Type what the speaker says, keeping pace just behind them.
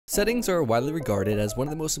Settings are widely regarded as one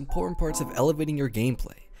of the most important parts of elevating your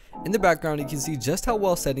gameplay. In the background, you can see just how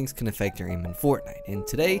well settings can affect your aim in Fortnite, and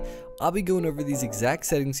today, I'll be going over these exact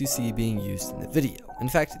settings you see being used in the video. In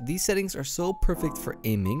fact, these settings are so perfect for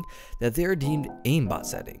aiming that they are deemed aimbot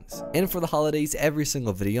settings. And for the holidays, every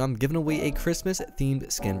single video I'm giving away a Christmas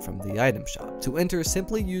themed skin from the item shop. To enter,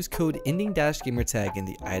 simply use code ending-gamertag in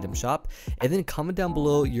the item shop, and then comment down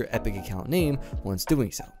below your Epic account name once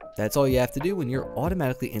doing so. That's all you have to do and you're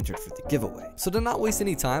automatically entered for the giveaway. So to not waste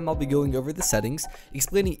any time, I'll be going over the settings,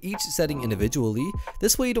 explaining each setting individually.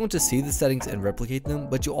 This way you don't just see the settings and replicate them,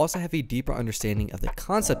 but you also have a deeper understanding of the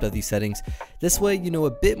concept of these settings. This way you know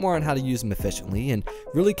a bit more on how to use them efficiently and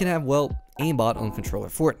really can have, well, aimbot on controller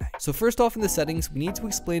Fortnite. So first off in the settings, we need to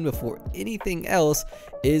explain before anything else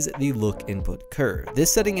is the look input curve.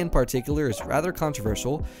 This setting in particular is rather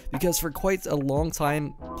controversial because for quite a long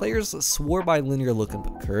time, players swore by linear look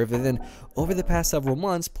input curve, and then over the past several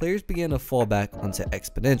months, players began to fall back onto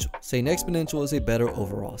exponential, saying exponential is a better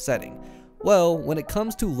overall setting. Well, when it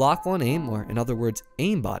comes to lock on aim, or in other words,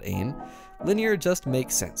 aimbot aim, linear just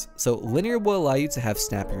makes sense. So linear will allow you to have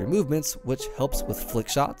snappier movements, which helps with flick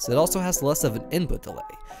shots. It also has less of an input delay,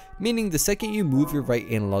 meaning the second you move your right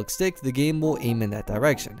analog stick, the game will aim in that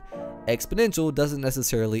direction. Exponential doesn't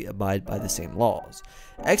necessarily abide by the same laws.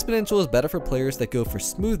 Exponential is better for players that go for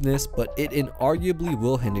smoothness, but it inarguably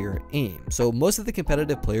will hinder your aim. So most of the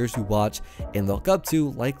competitive players you watch and look up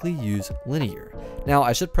to likely use linear. Now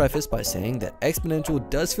I should preface by saying that exponential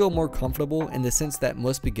does feel more comfortable in the sense that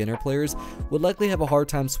most beginner players would likely have a hard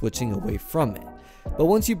time switching away from it. But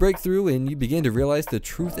once you break through and you begin to realize the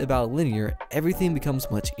truth about linear, everything becomes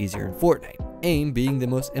much easier in Fortnite, aim being the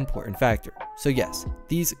most important factor. So yes,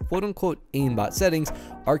 these quote-unquote aimbot settings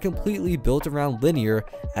are completely built around linear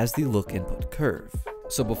as the look input curve.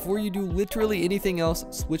 So before you do literally anything else,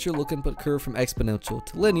 switch your look input curve from exponential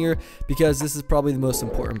to linear, because this is probably the most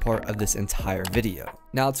important part of this entire video.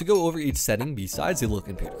 Now to go over each setting besides the look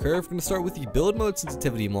input curve, we're going to start with the build mode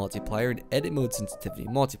sensitivity multiplier and edit mode sensitivity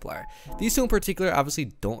multiplier. These two in particular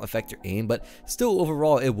obviously don't affect your aim, but still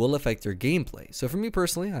overall it will affect your gameplay. So for me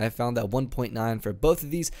personally, I have found that 1.9 for both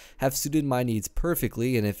of these have suited my needs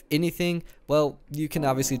perfectly, and if anything, well, you can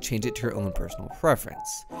obviously change it to your own personal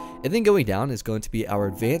preference. And then going down is going to be our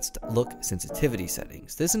advanced look sensitivity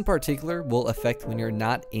settings. This in particular will affect when you're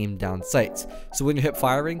not aimed down sights. So when you're hip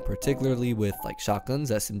firing, particularly with like shotguns,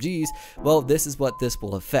 SMGs, well, this is what this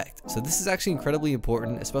will affect. So this is actually incredibly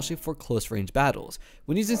important, especially for close range battles.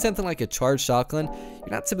 When using something like a charged shotgun, you're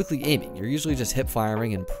not typically aiming. You're usually just hip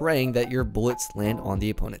firing and praying that your bullets land on the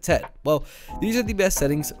opponent's head. Well, these are the best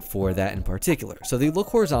settings for that in particular. So the look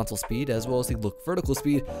horizontal speed as well as the look vertical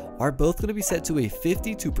speed are both going to be set to a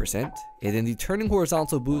 52%, and then the turning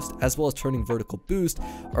horizontal boost as well as turning vertical boost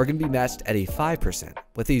are going to be matched at a 5%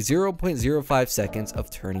 with a 0.05 seconds of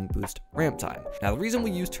turning boost ramp time. Now the reason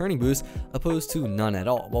we use turning boost opposed to none at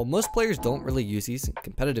all, well, most players don't really use these,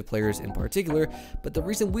 competitive players in particular, but the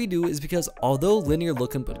reason we do is because although linear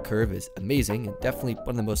look input curve is amazing and definitely one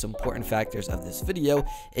of the most important factors of this video,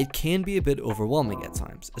 it can be a bit overwhelming at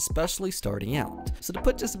times, especially starting out. So to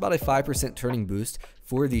put just about a 5% turning boost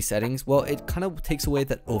for these settings, well, it kind of takes away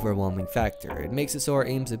that overwhelming factor. It makes it so our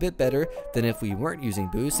aim's a bit better than if we weren't using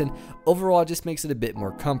boost, and overall it just makes it a bit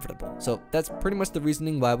more comfortable. So that's pretty much the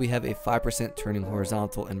reasoning why we have a 5% turning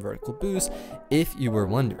horizontal and vertical boost, if you were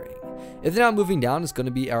wondering. And then now moving down is going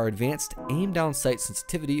to be our advanced aim down sight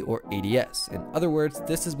sensitivity, or ADS. In other words,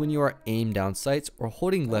 this is when you are aimed down sights or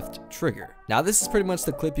holding left trigger. Now this is pretty much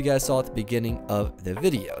the clip you guys saw at the beginning of the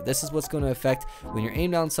video. This is what's going to affect when you're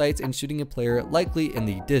aimed down sights and shooting a player likely in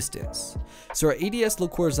the distance. So our ADS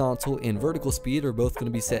look horizontal and vertical speed are both going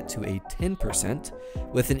to be set to a 10%,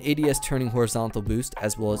 with an ADS turning horizontal boost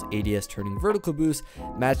as well as ADS turning vertical boost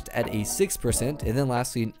matched at a 6%, and then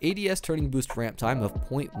lastly an ADS turning boost ramp time of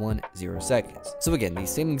 0.10 seconds. So again, the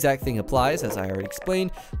same exact thing applies as I already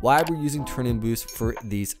explained why we're using turn-in boost for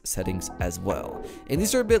these settings as well. And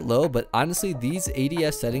these are a bit low, but honestly these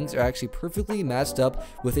ADS settings are actually perfectly matched up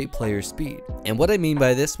with a player's speed. And what I mean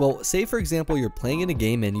by this, well, say for example you're playing in a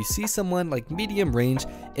game and you see someone like medium range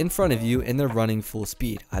in front of you and they're running full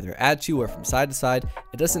speed, either at you or from side to side,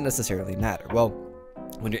 it doesn't necessarily matter. Well,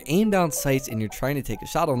 when you're aimed down sights and you're trying to take a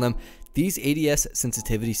shot on them, these ADS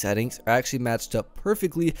sensitivity settings are actually matched up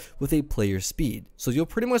perfectly with a player's speed. So you'll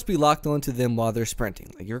pretty much be locked onto them while they're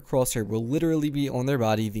sprinting. Like your crosshair will literally be on their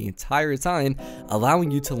body the entire time,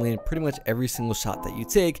 allowing you to land pretty much every single shot that you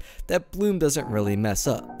take that bloom doesn't really mess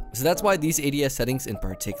up. So that's why these ADS settings in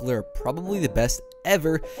particular are probably the best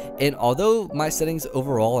ever, and although my settings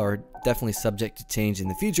overall are definitely subject to change in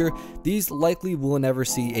the future, these likely will never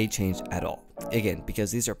see a change at all. Again,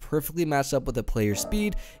 because these are perfectly matched up with the player's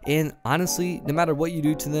speed, and honestly, no matter what you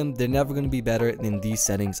do to them, they're never going to be better than these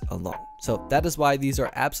settings alone. So that is why these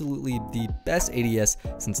are absolutely the best ADS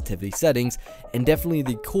sensitivity settings, and definitely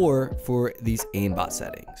the core for these aimbot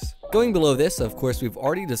settings. Going below this, of course, we've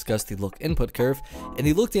already discussed the look input curve, and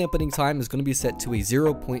the look dampening time is going to be set to a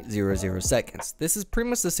 0.00 seconds. This is pretty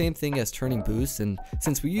much the same thing as turning boost, and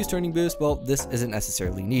since we use turning boost, well, this isn't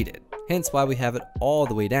necessarily needed. Hence why we have it all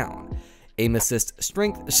the way down. Aim assist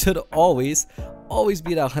strength should always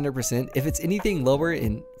be at 100%. If it's anything lower,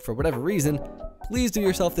 and for whatever reason, please do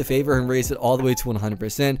yourself the favor and raise it all the way to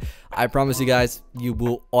 100%. I promise you guys, you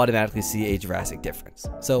will automatically see a drastic difference.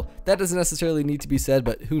 So that doesn't necessarily need to be said,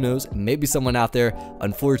 but who knows, maybe someone out there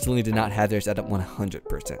unfortunately did not have theirs at a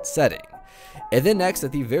 100% setting. And then next,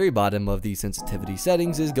 at the very bottom of the sensitivity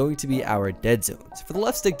settings is going to be our dead zones. For the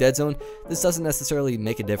left stick dead zone, this doesn't necessarily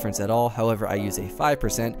make a difference at all. However, I use a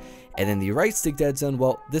 5%. And then the right stick dead zone,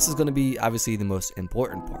 well, this is going to be obviously the most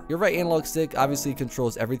important part. Your right analog stick obviously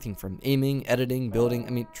controls everything from aiming, editing, building. I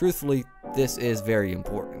mean, truthfully, this is very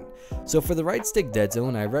important. So for the right stick dead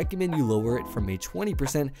zone, I recommend you lower it from a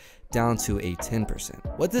 20% down to a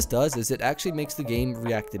 10%. What this does is it actually makes the game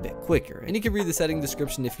react a bit quicker. And you can read the setting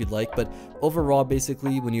description if you'd like, but overall,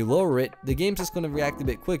 basically, when you lower it, the game's just going to react a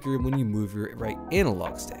bit quicker when you move your right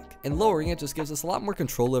analog stick. And lowering it just gives us a lot more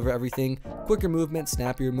control over everything, quicker movement,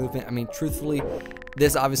 snappier movement. I mean, truthfully,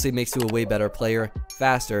 this obviously makes you a way better player,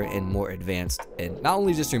 faster and more advanced, and not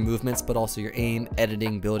only just your movements, but also your aim,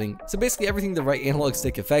 editing, building. So basically everything the right analog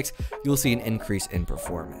stick affects, you'll see an increase in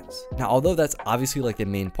performance. Now, although that's obviously like the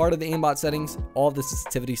main part of the aimbot settings, all of the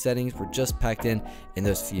sensitivity settings were just packed in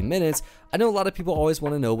those few minutes. I know a lot of people always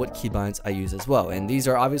want to know what keybinds I use as well, and these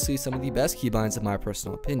are obviously some of the best keybinds in my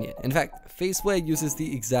personal opinion. In fact, Faceway uses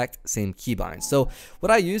the exact same keybinds. So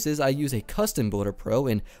what I use is I use a custom builder pro,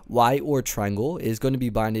 and Y or triangle is going to be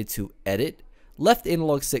binded to edit. Left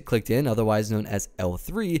analog stick clicked in, otherwise known as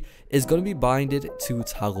L3, is going to be binded to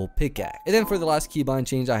toggle pickaxe. And then for the last keybind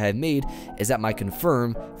change I have made is that my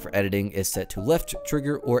confirm for editing is set to left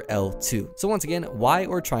trigger or L2. So once again, Y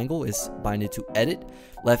or triangle is binded to edit.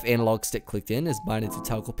 Left analog stick clicked in is binded to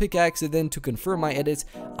toggle pickaxe, and then to confirm my edits,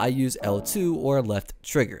 I use L2 or left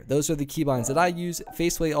trigger. Those are the keybinds that I use.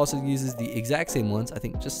 Faceway also uses the exact same ones, I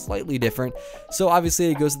think just slightly different. So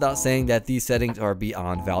obviously it goes without saying that these settings are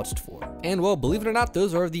beyond vouched for. And well, believe it or not,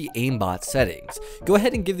 those are the aimbot settings. Go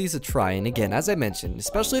ahead and give these a try, and again, as I mentioned,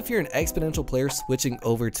 especially if you're an exponential player switching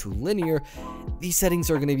over to linear, these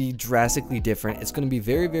settings are going to be drastically different. It's going to be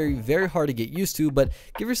very hard to get used to, but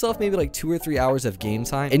give yourself maybe like 2 or 3 hours of game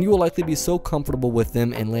time, and you will likely be so comfortable with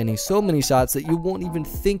them and landing so many shots that you won't even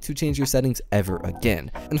think to change your settings ever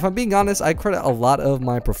again. And if I'm being honest, I credit a lot of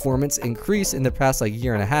my performance increase in the past like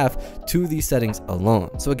year and a half to these settings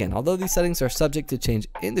alone. So again, although these settings are subject to change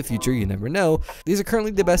in the future, you never know, these are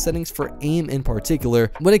currently the best settings for aim in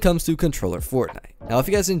particular when it comes to controller Fortnite. Now, if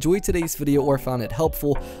you guys enjoyed today's video or found it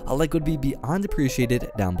helpful, a like would be beyond appreciated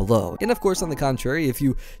down below. And of course, on the contrary, if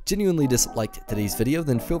you genuinely disliked today's video,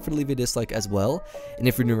 then feel free to leave a dislike as well. And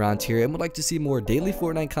if you're new around here and would like to see more daily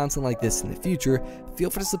Fortnite content like this in the future, feel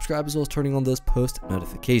free to subscribe as well as turning on those post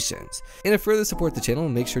notifications. And to further support the channel,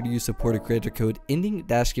 make sure to use supporter creator code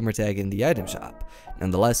ending-gamertag in the item shop.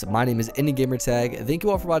 Nonetheless, my name is ending-gamertag. Thank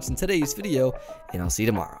you all for watching today's video, and I'll see you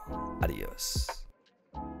tomorrow. Adios.